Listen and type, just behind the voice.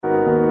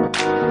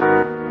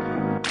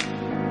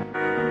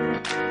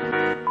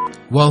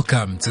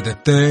Welcome to the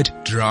Third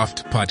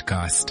Draft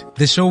Podcast,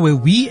 the show where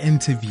we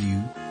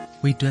interview...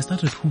 Wait, do I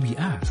start with who we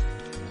are?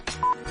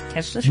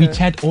 Catch the show. We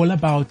chat all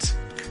about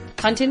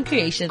Content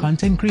creation.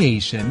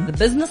 the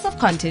business of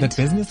content.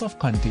 the business of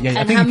content. Yeah,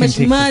 I and think how you can much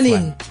take money.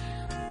 this one.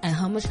 And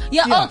how much...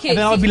 Yeah, okay. and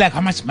then I'll see- be like,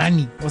 how much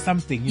money or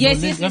something. You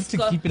yes, know, yes, you have to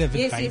go. keep it a bit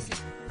yes, fine. yes,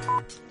 yes.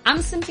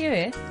 I'm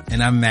Cynthia,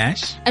 And I'm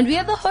Mash. and we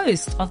are the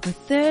hosts of the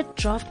Third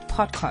Draft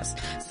Podcast.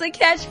 So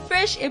catch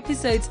fresh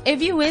episodes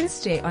every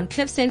Wednesday on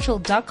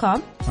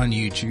cliffcentral.com On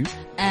YouTube.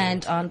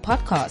 and on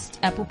podcast,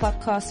 Apple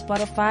Podcasts,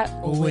 Spotify,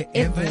 or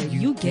Wherever wherever you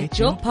you get get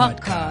your your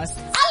podcasts.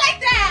 I like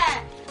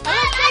that! I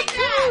like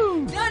that!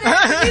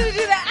 No,